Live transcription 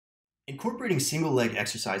Incorporating single leg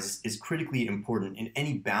exercises is critically important in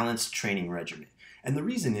any balanced training regimen. And the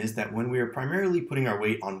reason is that when we are primarily putting our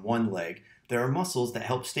weight on one leg, there are muscles that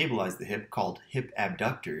help stabilize the hip called hip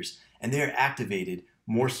abductors, and they are activated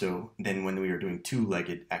more so than when we are doing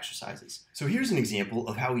two-legged exercises. So here's an example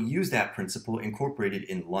of how we use that principle incorporated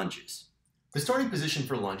in lunges. The starting position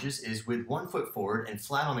for lunges is with one foot forward and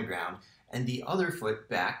flat on the ground, and the other foot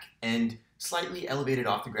back and slightly elevated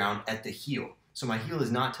off the ground at the heel. So my heel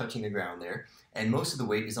is not touching the ground there, and most of the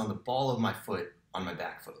weight is on the ball of my foot on my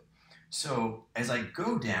back foot. So as I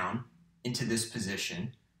go down into this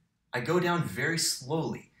position, I go down very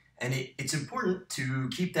slowly. And it's important to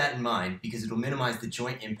keep that in mind because it'll minimize the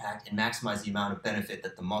joint impact and maximize the amount of benefit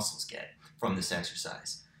that the muscles get from this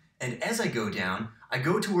exercise. And as I go down, I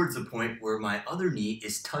go towards the point where my other knee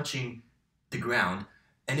is touching the ground.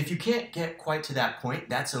 And if you can't get quite to that point,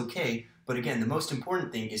 that's okay. But again, the most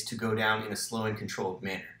important thing is to go down in a slow and controlled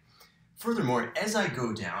manner. Furthermore, as I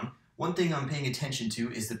go down, one thing I'm paying attention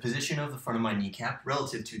to is the position of the front of my kneecap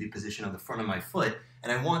relative to the position of the front of my foot.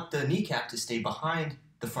 And I want the kneecap to stay behind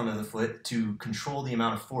the front of the foot to control the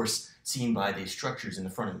amount of force seen by the structures in the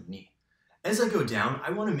front of the knee. As I go down,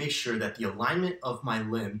 I want to make sure that the alignment of my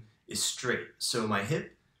limb is straight. So my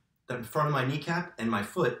hip, the front of my kneecap, and my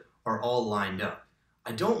foot are all lined up.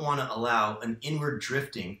 I don't want to allow an inward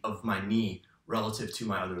drifting of my knee relative to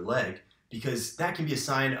my other leg because that can be a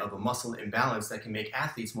sign of a muscle imbalance that can make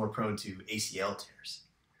athletes more prone to ACL tears.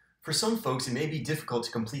 For some folks, it may be difficult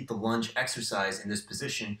to complete the lunge exercise in this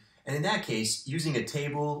position, and in that case, using a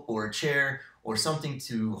table or a chair or something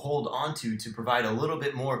to hold onto to provide a little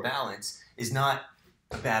bit more balance is not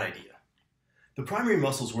a bad idea. The primary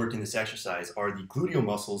muscles worked in this exercise are the gluteal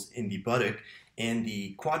muscles in the buttock and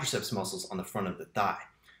the quadriceps muscles on the front of the thigh.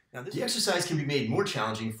 Now, the exercise can be made more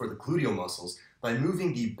challenging for the gluteal muscles by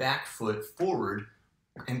moving the back foot forward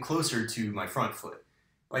and closer to my front foot.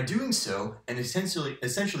 By doing so, and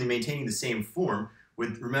essentially maintaining the same form,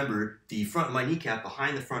 with, remember, the front of my kneecap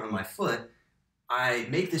behind the front of my foot, I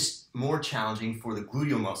make this more challenging for the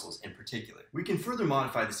gluteal muscles in particular. We can further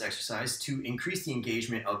modify this exercise to increase the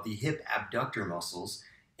engagement of the hip abductor muscles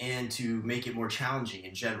and to make it more challenging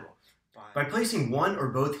in general. By placing one or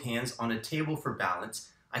both hands on a table for balance,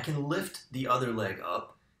 I can lift the other leg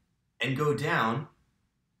up and go down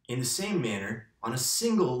in the same manner on a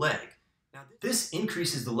single leg. Now, this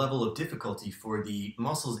increases the level of difficulty for the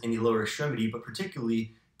muscles in the lower extremity, but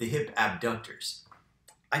particularly the hip abductors.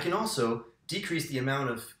 I can also decrease the amount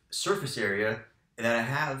of surface area that I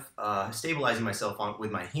have stabilizing myself on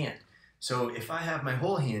with my hand. So if I have my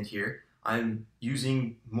whole hand here, I'm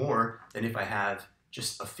using more than if I have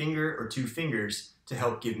just a finger or two fingers to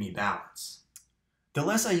help give me balance. The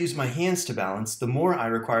less I use my hands to balance, the more I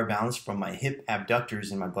require balance from my hip abductors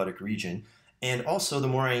in my buttock region, and also the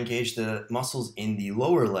more I engage the muscles in the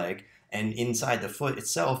lower leg and inside the foot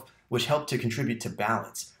itself, which help to contribute to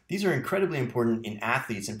balance. These are incredibly important in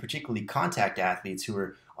athletes, and particularly contact athletes who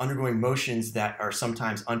are undergoing motions that are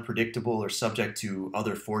sometimes unpredictable or subject to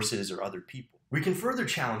other forces or other people. We can further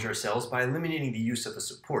challenge ourselves by eliminating the use of a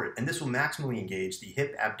support, and this will maximally engage the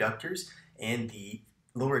hip abductors and the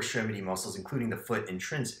lower extremity muscles, including the foot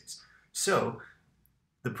intrinsics. So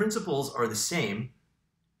the principles are the same.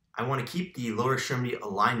 I want to keep the lower extremity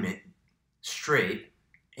alignment straight,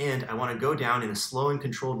 and I want to go down in a slow and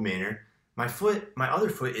controlled manner. My other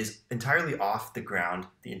foot is entirely off the ground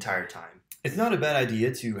the entire time. It's not a bad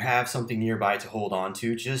idea to have something nearby to hold on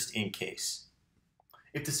to just in case.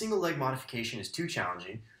 If the single leg modification is too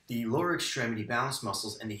challenging, the lower extremity balance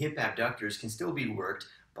muscles and the hip abductors can still be worked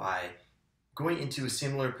by going into a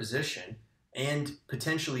similar position and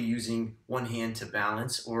potentially using one hand to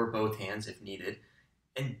balance or both hands if needed,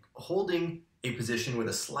 and holding a position with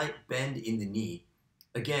a slight bend in the knee.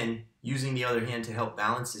 Again, using the other hand to help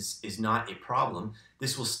balance is not a problem.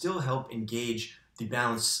 This will still help engage the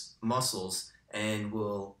balance muscles and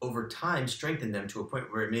will over time strengthen them to a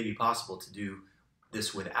point where it may be possible to do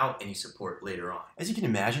this without any support later on. As you can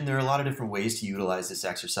imagine, there are a lot of different ways to utilize this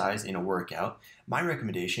exercise in a workout. My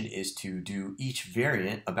recommendation is to do each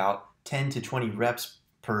variant about 10 to 20 reps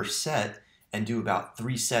per set and do about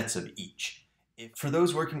 3 sets of each. For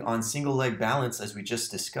those working on single leg balance, as we just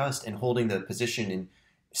discussed, and holding the position in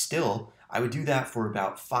still, I would do that for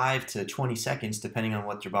about 5 to 20 seconds, depending on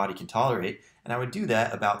what your body can tolerate, and I would do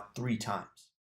that about 3 times.